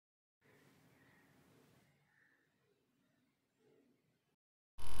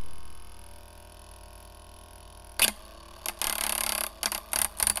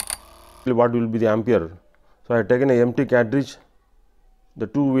what will be the ampere. So, I have taken a empty cartridge, the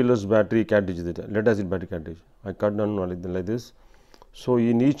 2-wheelers battery cartridge, the lead acid battery cartridge. I cut down like this. So,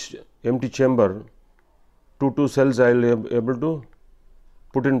 in each empty chamber, two cells I will be able to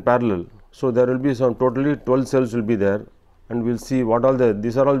put in parallel. So, there will be some totally 12 cells will be there, and we will see what all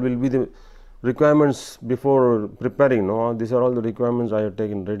these are all will be the requirements before preparing. No, these are all the requirements I have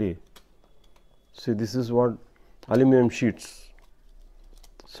taken ready. See, this is what aluminum sheets,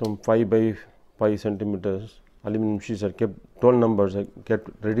 some 5 by 5 centimeters aluminum sheets are kept, 12 numbers are kept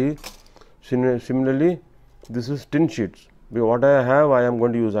ready. Similarly, this is tin sheets. What I have, I am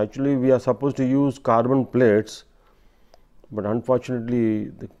going to use. Actually, we are supposed to use carbon plates, but unfortunately,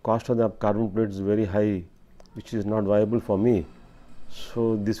 the cost of the carbon plates is very high, which is not viable for me.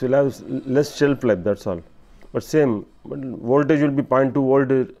 So, this will have less shelf life, that is all, but same, but voltage will be 0.2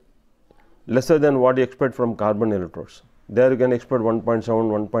 volt, lesser than what you expect from carbon electrodes. There you can expect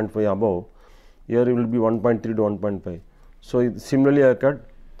 1.7, 1.5 above, here it will be 1.3 to 1.5. So, similarly, I cut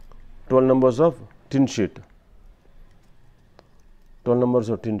 12 numbers of tin sheet, 12 numbers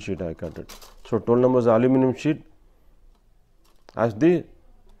of tin sheet I cut it. So, 12 numbers of aluminum sheet as the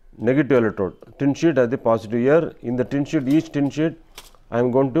negative electrode, tin sheet as the positive. Here in the tin sheet, each tin sheet I am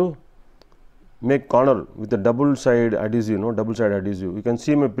going to make corner with a double side adhesive, double side adhesive. You can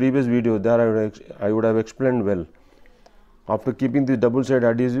see my previous video, there I would have explained well. After keeping the double side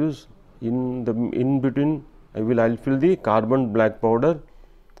adhesives, in between I will fill the carbon black powder,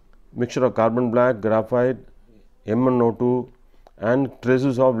 mixture of carbon black, graphite, MnO2 and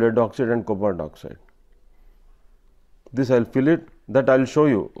traces of lead oxide and cobalt oxide. This I will fill it, that I will show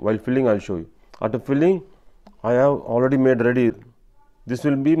you. While filling I will show you. After filling, I have already made ready. This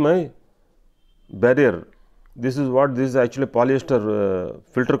will be my barrier. This is actually polyester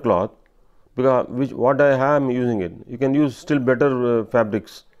filter cloth, because what I have, I am using it. You can use still better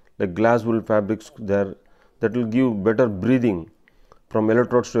fabrics like glass wool fabrics there, that will give better breathing from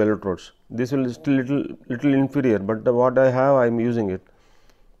electrodes to electrodes. This will still little inferior, but what I have, I am using it.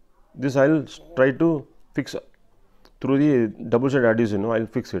 This I will try to fix through the double side adhesive, I will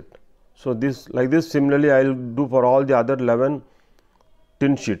fix it. So, this like this, similarly I will do for all the other 11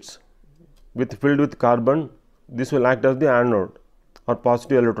 tin sheets filled with carbon. This will act as the anode or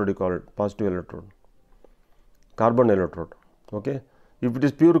positive electrode, you call it positive electrode, carbon electrode. Okay. If it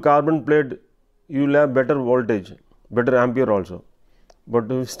is pure carbon plate, you will have better voltage, better ampere also, but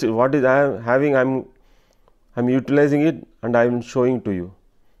still what is I am having, I am utilizing it and I am showing to you.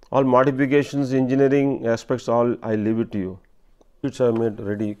 All modifications, engineering aspects, all I leave it to you. Sheets I have made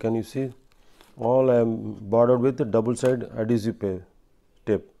ready. Can you see? All I am bordered with the double side adhesive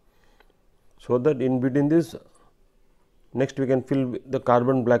tape. So that in between this, next we can fill the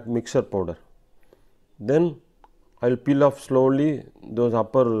carbon black mixer powder. Then I will peel off slowly those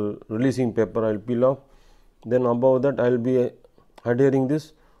upper releasing paper, I will peel off. Then above that I will be adhering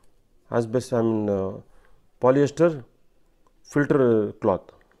this asbestos, polyester filter cloth.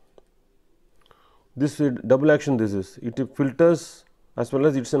 This double action, this is, it filters as well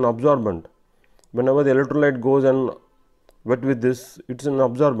as it is an absorbent. Whenever the electrolyte goes and wet with this, it is an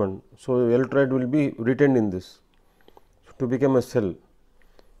absorbent. So, electrolyte will be retained in this to become a cell.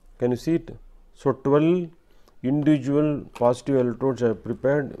 Can you see it? So, 12 individual positive electrodes are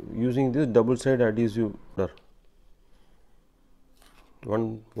prepared using this double side adhesive.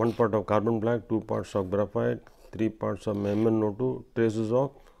 One part of carbon black, 2 parts of graphite, 3 parts of MnO2, traces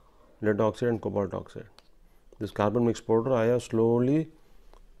of lead oxide and cobalt oxide. This carbon mix powder I have slowly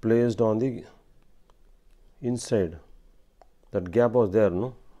placed on the inside, that gap was there,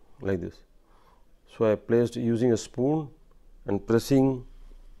 like this. So, I placed using a spoon and pressing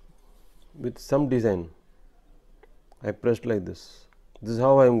with some design, I pressed like this. This is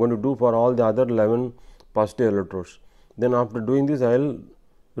how I am going to do for all the other 11 positive electrodes. Then after doing this, I will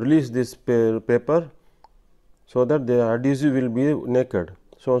release this paper, so that the adhesive will be naked.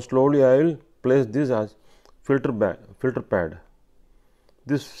 So, slowly I will place this as filter pad.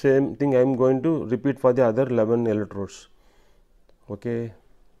 This same thing I am going to repeat for the other 11 electrodes. Okay.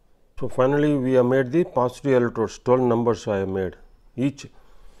 So, finally, we have made the positive electrodes, 12 numbers I have made. Each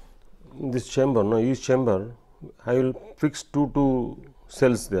this chamber, each chamber I will fix 2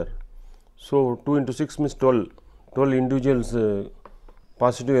 cells there. So, 2 into 6 means 12 individuals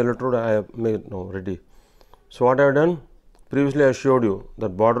positive electrode I have made now ready. So, what I have done? Previously I showed you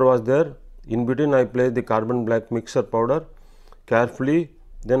that border was there, in between I placed the carbon black mixer powder carefully,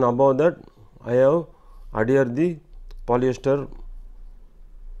 then above that I have adhered the polyester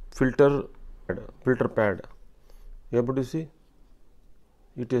filter pad. You able to see?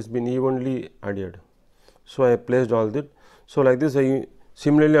 It has been evenly adhered. So, I placed all that. So, like this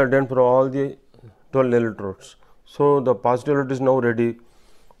Similarly, I have done for all the 12 electrodes. So, the positive electrode is now ready.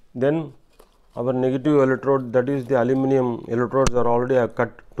 Then our negative electrode, that is the aluminum electrodes, are already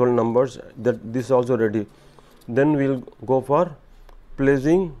cut 12 numbers, that this is also ready. Then we will go for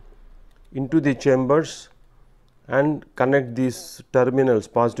placing into the chambers and connect these terminals,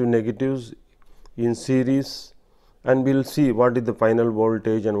 positive negatives, in series, and we will see what is the final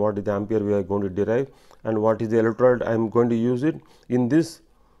voltage and what is the ampere we are going to derive, and what is the electrolyte I am going to use it in this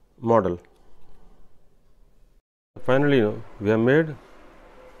model. Finally, we have made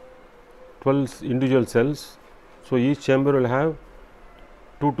 12 individual cells. So, each chamber will have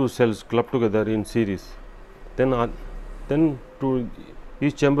 2 cells clubbed together in series. Then to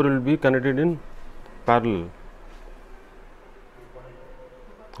each chamber will be connected in parallel.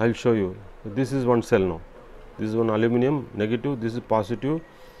 I will show you. This is one cell now. This is one aluminum negative. This is positive.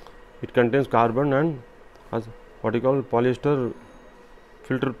 It contains carbon and has what you call polyester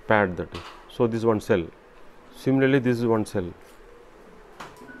filter pad, that is. So, this is one cell. Similarly, this is one cell.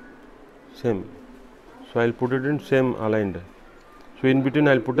 Same. So, I will put it in same aligned. So, in between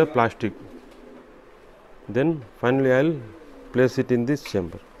I will put a plastic. Then finally, I will place it in this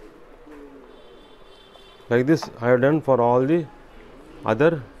chamber. Like this I have done for all the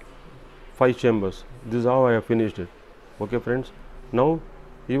other 5 chambers. This is how I have finished it. Okay, friends. Now,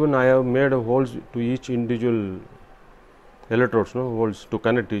 even I have made holes to each individual electrodes, holes to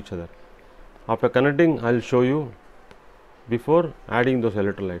connect each other. After connecting, I will show you. Before adding those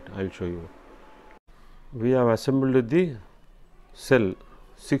electrolyte, I will show you. We have assembled the cell,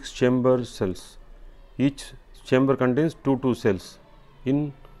 6 chamber cells. Each chamber contains 2 cells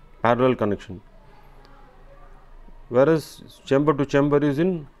in parallel connection, whereas chamber to chamber is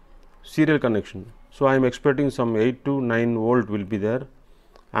in serial connection. So, I am expecting some 8 to 9 volt will be there.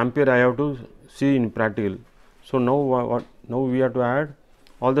 Ampere I have to see in practical. So, now we have to add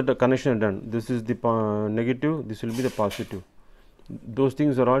all the connection done. This is the negative, this will be the positive. Those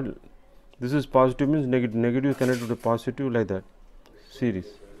things are all, this is positive means negative, negative connected to positive, like that series.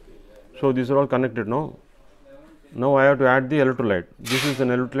 So, these are all connected now. Now, I have to add the electrolyte. This is an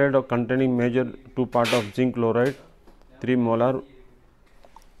electrolyte containing major 2 part of zinc chloride, 3 molar,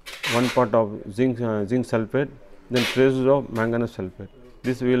 1 part of zinc sulphate, then traces of manganese sulphate.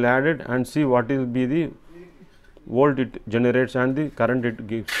 This we will add it and see what will be the volt it generates and the current it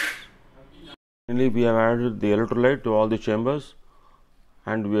gives. Finally, we have added the electrolyte to all the chambers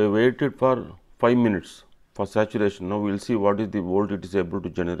and we have waited for 5 minutes for saturation. Now, we will see what is the volt it is able to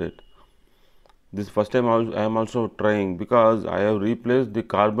generate. This first time I am also trying, because I have replaced the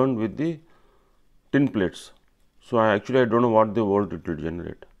carbon with the tin plates. So, I don't know what the volt it will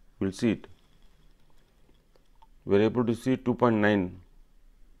generate. We will see it. We are able to see 2.9.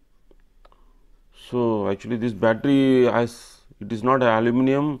 So, actually this battery it is not an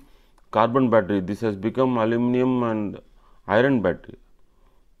aluminum carbon battery, this has become aluminum and iron battery.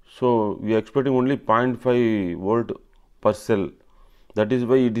 So, we are expecting only 0.5 volt per cell, that is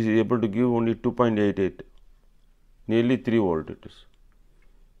why it is able to give only 2.88, nearly 3 volt it is,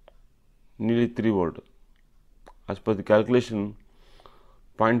 nearly 3 volt. As per the calculation,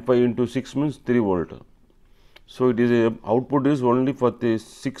 0.5 into 6 means 3 volt. So, it is output is only for the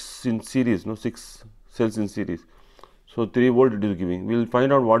 6 in series, 6 cells in series. So, 3 volt it is giving. We will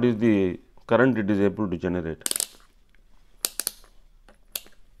find out what is the current it is able to generate.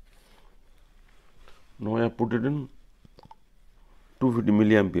 Now, I have put it in 250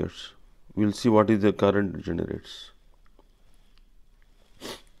 milliamperes. We will see what is the current it generates.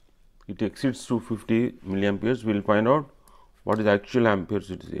 It exceeds 250 milliamperes. We will find out what is the actual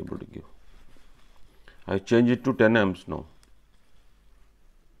amperes it is able to give. I change it to 10 amps now.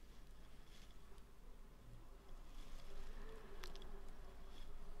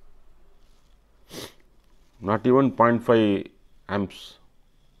 Not even 0.5 amps.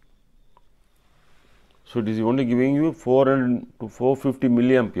 So, it is only giving you 400 to 450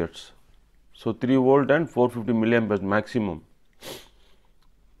 milliamperes. So, 3 volt and 450 milliamperes maximum,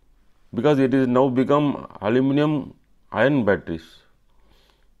 because it is now become aluminum ion batteries.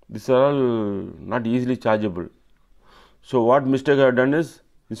 These are all not easily chargeable. So, what mistake I have done is,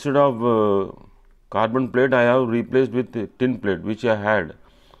 instead of carbon plate I have replaced with tin plate which I had.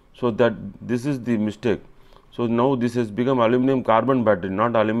 So, that this is the mistake. So, now this has become aluminum carbon battery,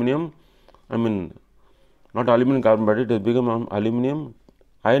 not aluminum, not aluminum carbon battery, it has become aluminum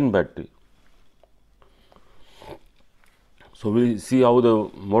ion battery. So, we will see how the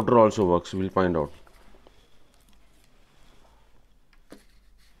motor also works, we will find out.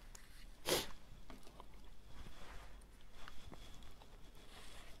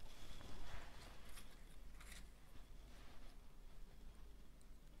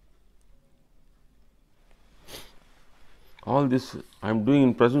 all this I am doing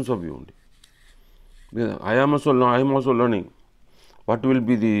in presence of you only. Because I am also learning what will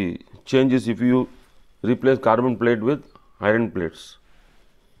be the changes if you replace carbon plate with iron plates.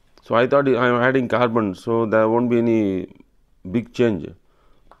 So I thought I am adding carbon, so there won't be any big change.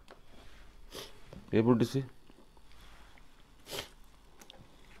 Able to see?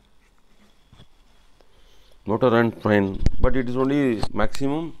 Motor run fine, but it is only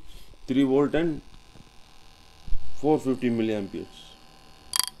maximum 3 volt and 450 milliamperes.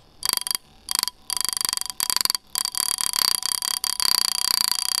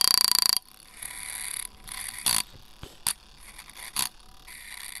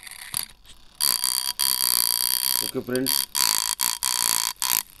 Okay friends,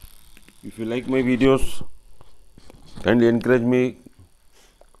 if you like my videos, kindly encourage me,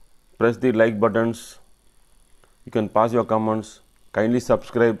 press the like buttons, you can pass your comments, kindly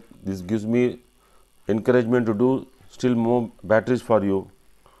subscribe, this gives me encouragement to do still more batteries for you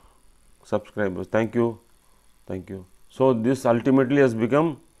subscribers. Thank you. So this ultimately has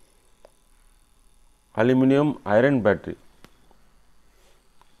become aluminium iron battery.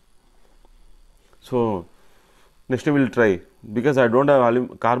 So next time we will try, because I don't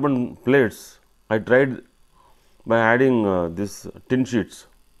have carbon plates, I tried by adding this tin sheets,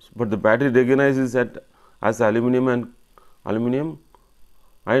 but the battery recognizes that as aluminium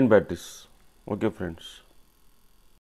ion batteries. Okay friends.